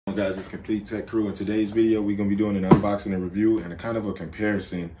Guys, it's Complete Tech Crew. In today's video, we're going to be doing an unboxing and review and a kind of a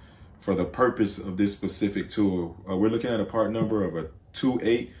comparison for the purpose of this specific tool. We're looking at a part number of a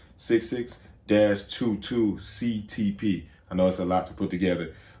 2866-22CTP. I know it's a lot to put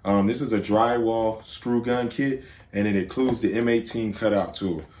together. This is a drywall screw gun kit, and it includes the M18 cutout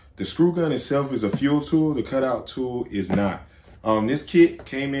tool. The screw gun itself is a fuel tool. The cutout tool is not. This kit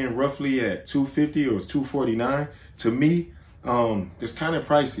came in roughly at $250 or it was $249. To me, it's kind of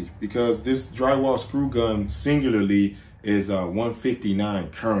pricey because this drywall screw gun singularly is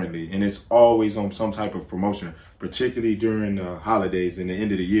 $159 currently, and it's always on some type of promotion, particularly during the holidays and the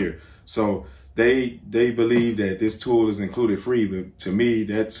end of the year. So they believe that this tool is included free, but to me,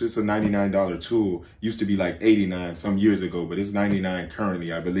 that's just a $99 tool. Used to be like $89 some years ago, but it's $99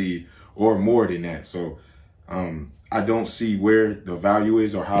 currently, I believe, or more than that. So I don't see where the value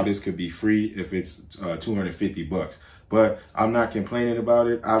is or how this could be free if it's 250 bucks. But I'm not complaining about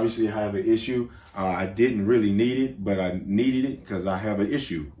it. Obviously, I have an issue. I didn't really need it, but I needed it because I have an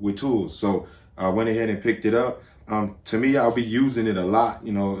issue with tools. So I went ahead and picked it up. To me, I'll be using it a lot,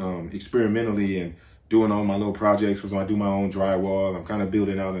 you know, experimentally and doing all my little projects. Because when I do my own drywall, I'm kind of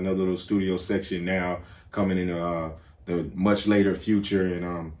building out another little studio section now, coming in the much later future.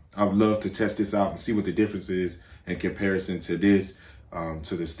 And I would love to test this out and see what the difference is in comparison to this.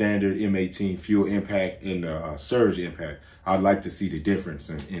 To the standard M18 fuel impact and the surge impact. I'd like to see the difference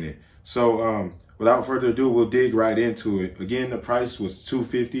in it. So without further ado, we'll dig right into it. Again, the price was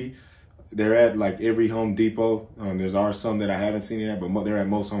 $250. They're at like every Home Depot. There's some that I haven't seen it at, but they're at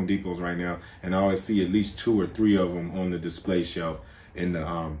most Home Depots right now. And I always see at least 2 or 3 of them on the display shelf in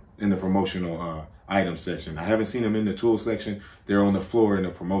the promotional item section. I haven't seen them in the tool section. They're on the floor in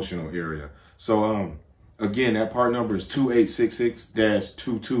the promotional area. So again, that part number is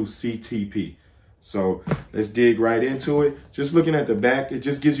 2866-22CTP. So let's dig right into it. Just looking at the back, it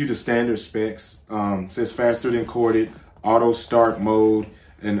just gives you the standard specs. It says faster than corded, auto start mode,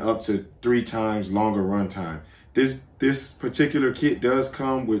 and up to 3 times longer runtime. This particular kit does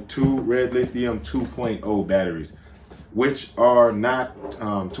come with 2 red lithium 2.0 batteries, which are not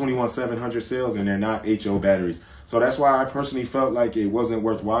 21700 cells, and they're not HO batteries. So that's why I personally felt like it wasn't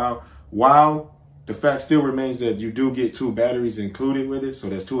worthwhile. While the fact still remains that you do get 2 batteries included with it. So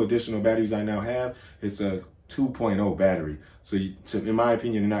there's 2 additional batteries I now have. It's a 2.0 battery. So in my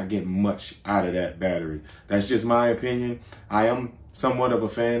opinion, you're not getting much out of that battery. That's just my opinion. I am somewhat of a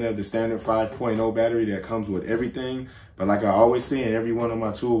fan of the standard 5.0 battery that comes with everything. But like I always say in every one of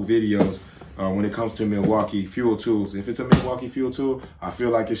my tool videos, when it comes to Milwaukee fuel tools, if it's a Milwaukee fuel tool, I feel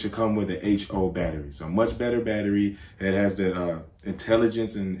like it should come with an HO battery. It's a much better battery. It has the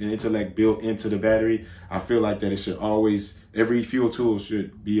intelligence and intellect built into the battery. I feel like that it should always, every fuel tool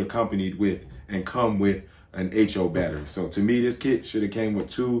should be accompanied with and come with an HO battery. So to me, this kit should have came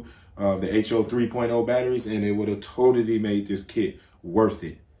with 2 of the HO 3.0 batteries, and it would have totally made this kit worth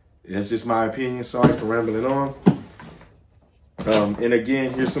it. That's just my opinion. Sorry for rambling on. And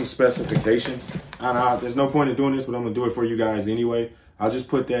again, here's some specifications. There's no point in doing this, but I'm gonna do it for you guys anyway. I'll just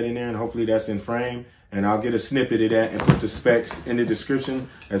put that in there, and hopefully that's in frame, and I'll get a snippet of that and put the specs in the description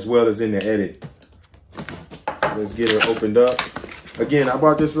as well as in the edit. So let's get it opened up. Again, I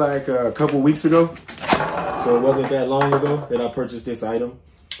bought this like a couple weeks ago, so it wasn't that long ago that I purchased this item.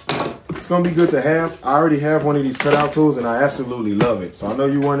 It's gonna be good to have. I already have one of these cutout tools, and I absolutely love it. So I know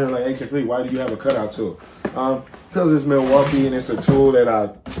you're wondering, like, hey, Complete, why do you have a cutout tool? Because it's Milwaukee, and it's a tool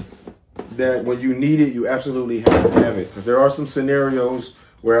that when you need it, you absolutely have to have it. Because there are some scenarios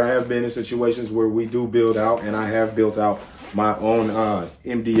where I have been in situations where we do build out, and I have built out my own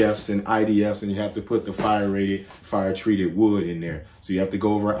MDFs and IDFs, and you have to put the fire-treated wood in there. So you have to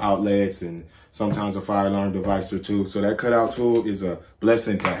go over outlets and sometimes a fire alarm device or 2. So that cutout tool is a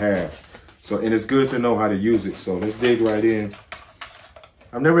blessing to have. So, and it's good to know how to use it. So let's dig right in.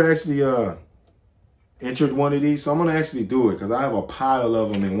 I've never actually entered one of these, so I'm gonna actually do it because I have a pile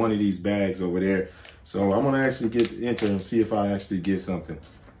of them in one of these bags over there. So I'm gonna actually enter and see if I actually get something.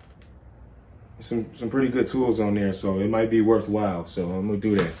 Some pretty good tools on there, so it might be worthwhile. So I'm gonna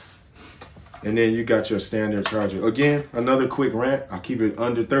do that. And then you got your standard charger. Again, another quick rant. I'll keep it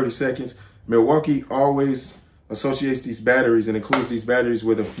under 30 seconds. Milwaukee always associates these batteries and includes these batteries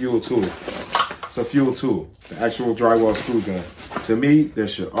with a fuel tool. It's a fuel tool, the actual drywall screw gun. To me, there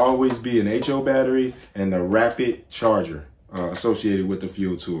should always be an HO battery and a rapid charger associated with the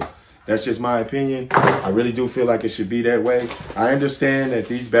fuel tool. That's just my opinion. I really do feel like it should be that way. I understand that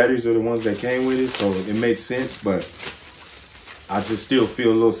these batteries are the ones that came with it, so it makes sense, but I just still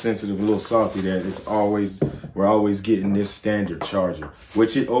feel a little sensitive, a little salty that we're always getting this standard charger,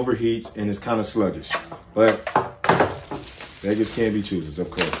 which it overheats and is kind of sluggish. But Beggars can't be choosers, of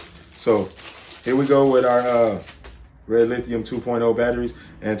course. So here we go with our red lithium 2.0 batteries.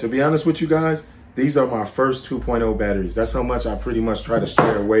 And to be honest with you guys, these are my first 2.0 batteries. That's how much I pretty much try to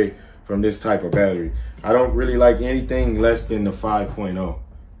stray away from this type of battery. I don't really like anything less than the 5.0.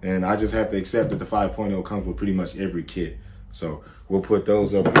 And I just have to accept that the 5.0 comes with pretty much every kit. So we'll put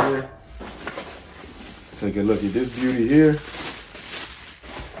those up here. Take a look at this beauty here.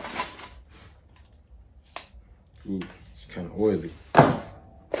 Ooh, it's kind of oily.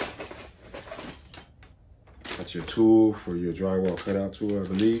 Got your tool for your drywall cutout tool, I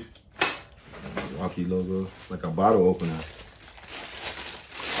believe. Milwaukee logo, like a bottle opener.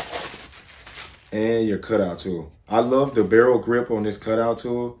 And your cutout tool. I love the barrel grip on this cutout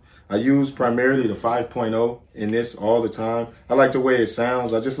tool. I use primarily the 5.0 in this all the time. I like the way it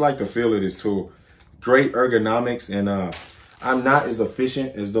sounds. I just like the feel of this tool. Great ergonomics, and I'm not as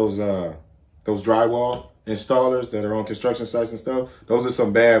efficient as those drywall installers that are on construction sites and stuff. Those are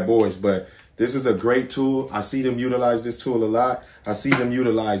some bad boys, but this is a great tool. I see them utilize this tool a lot. I see them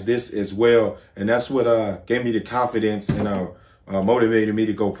utilize this as well, and that's what gave me the confidence and motivated me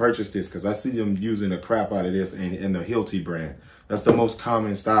to go purchase this, because I see them using the crap out of this in the Hilti brand. That's the most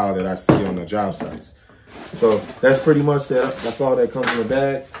common style that I see on the job sites. So that's pretty much that. That's all that comes in the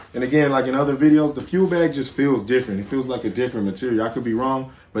bag. And again, like in other videos, the fuel bag just feels different. It feels like a different material. I could be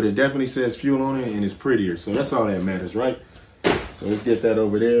wrong, but it definitely says fuel on it and it's prettier. So that's all that matters, right? So let's get that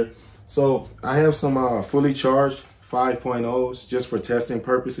over there. So I have some fully charged 5.0s just for testing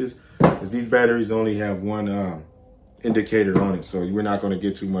purposes, because these batteries only have one indicator on it. So we're not going to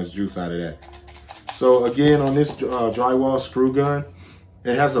get too much juice out of that. So again, on this drywall screw gun,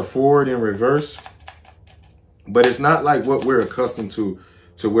 it has a forward and reverse. But it's not like what we're accustomed to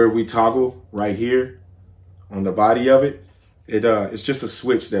where we toggle right here on the body of it. It's just a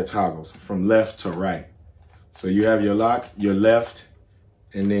switch that toggles from left to right. So you have your lock, your left,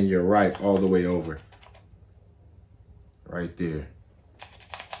 and then your right all the way over. Right there.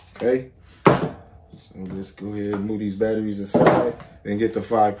 Okay. So let's go ahead and move these batteries aside and get the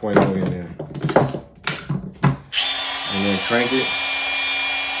 5.0 in there. And then crank it.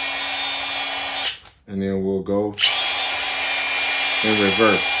 And then we'll go in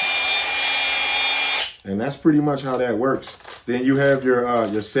reverse. And that's pretty much how that works. Then you have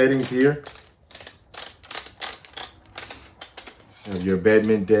your settings here. So your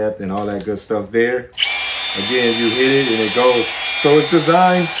beddment depth and all that good stuff there. Again, you hit it and it goes. So it's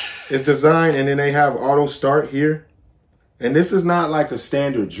designed, and then they have auto start here. And this is not like a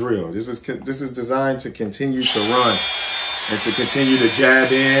standard drill. This is designed to continue to run. And to continue to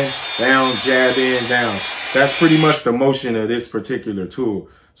jab in, down, jab in, down. That's pretty much the motion of this particular tool.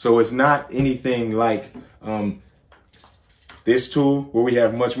 So it's not anything like this tool where we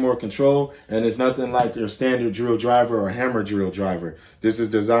have much more control, and it's nothing like your standard drill driver or hammer drill driver. This is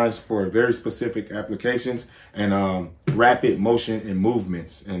designed for very specific applications and rapid motion and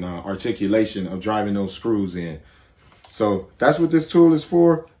movements and articulation of driving those screws in. So that's what this tool is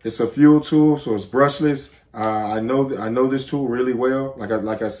for. It's a fuel tool, so it's brushless. I know this tool really well.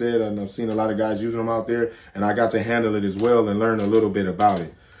 Like I said, and I've seen a lot of guys using them out there, and I got to handle it as well and learn a little bit about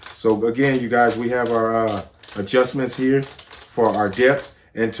it. So again, you guys, we have our adjustments here for our depth,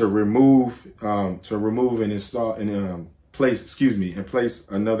 and to remove and install and place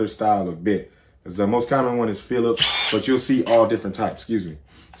another style of bit. Because the most common one is Phillips, but you'll see all different types.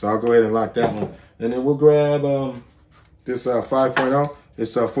 So I'll go ahead and lock that one, and then we'll grab this 5.0.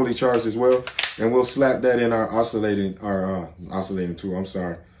 It's fully charged as well. And we'll slap that in our oscillating tool. I'm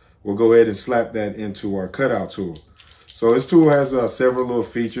sorry. We'll go ahead and slap that into our cutout tool. So this tool has several little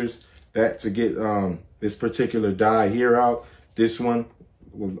features that to get this particular die here out. This one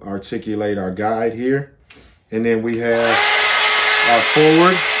will articulate our guide here. And then we have our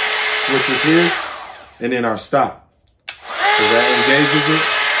forward, which is here, and then our stop. So that engages it.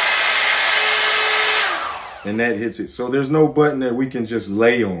 And that hits it. So there's no button that we can just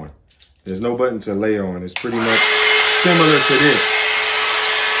lay on. There's no button to lay on. It's pretty much similar to this.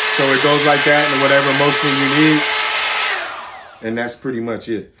 So it goes like that in whatever motion you need. And that's pretty much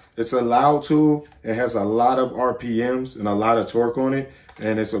it. It's a loud tool. It has a lot of RPMs and a lot of torque on it.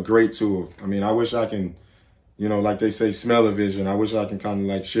 And it's a great tool. I mean, I wish I can, you know, like they say, smell-o-vision. I wish I can kind of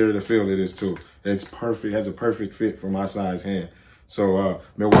like share the feel of this tool. It's perfect. It has a perfect fit for my size hand. So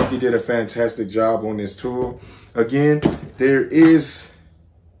Milwaukee did a fantastic job on this tool. Again, there is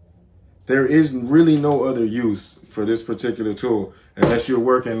really no other use for this particular tool unless you're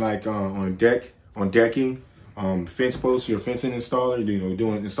working like on decking, fence posts, your fencing installer, you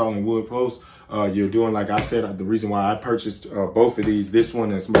know, installing wood posts, you're doing, like I said, the reason why I purchased both of these, this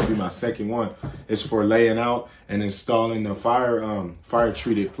one is maybe my second one, is for laying out and installing the fire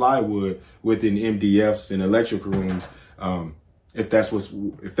treated plywood within MDFs and electrical rooms. If that's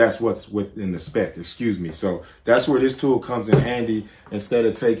what's within the spec, excuse me. So that's where this tool comes in handy. Instead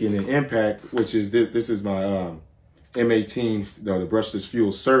of taking an impact, which is this is my M18, the brushless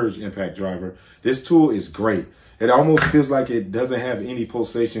fuel surge impact driver. This tool is great. It almost feels like it doesn't have any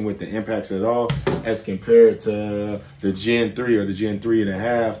pulsation with the impacts at all, as compared to the Gen 3 or the Gen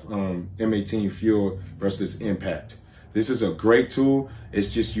 3.5 M18 fuel brushless impact. This is a great tool.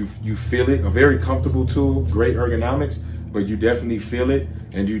 It's just you feel it, a very comfortable tool, great ergonomics, but you definitely feel it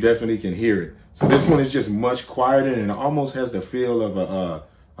and you definitely can hear it. So this one is just much quieter and it almost has the feel of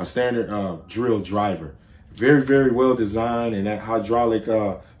a standard drill driver. Very, very well designed, and that hydraulic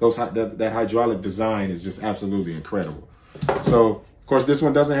that hydraulic design is just absolutely incredible. So of course this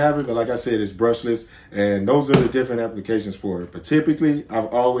one doesn't have it, but like I said, it's brushless, and those are the different applications for it. But typically I've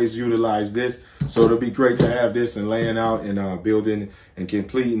always utilized this, so it'll be great to have this and laying out and building and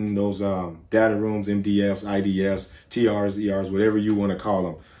completing those data rooms, MDFs, IDFs, TRs, ERs, whatever you want to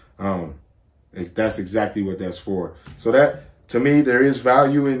call them. That's exactly what that's for. So that, to me, there is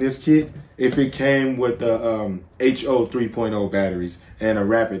value in this kit if it came with the HO 3.0 batteries and a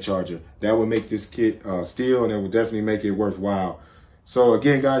rapid charger. That would make this kit steel, and it would definitely make it worthwhile. So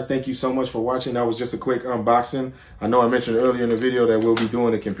again, guys, thank you so much for watching. That was just a quick unboxing. I know I mentioned earlier in the video that we'll be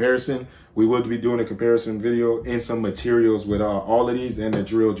doing a comparison. We will be doing a comparison video in some materials with all of these and the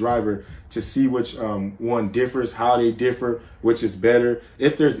drill driver to see which one differs, how they differ, which is better,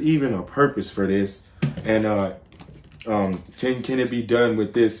 if there's even a purpose for this, and can it be done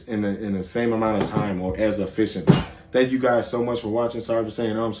with this in the same amount of time or as efficiently. Thank you guys so much for watching. Sorry for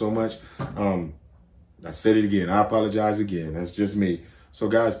saying so much. I said it again. I apologize again. That's just me. So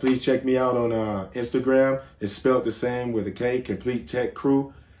guys, please check me out on Instagram. It's spelled the same with a K, Complete Tech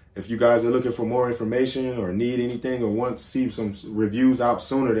Crew. If you guys are looking for more information or need anything or want to see some reviews out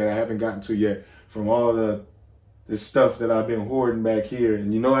sooner that I haven't gotten to yet from all this stuff that I've been hoarding back here,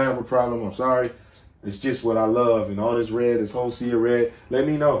 and you know I have a problem, I'm sorry. It's just what I love, and all this red, this whole sea of red. Let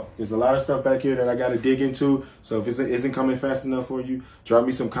me know. There's a lot of stuff back here that I got to dig into. So if it isn't coming fast enough for you, drop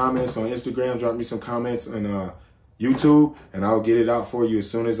me some comments on Instagram, drop me some comments on YouTube, and I'll get it out for you as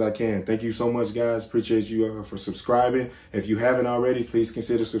soon as I can. Thank you so much, guys. Appreciate you for subscribing. If you haven't already, please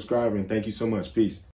consider subscribing. Thank you so much. Peace.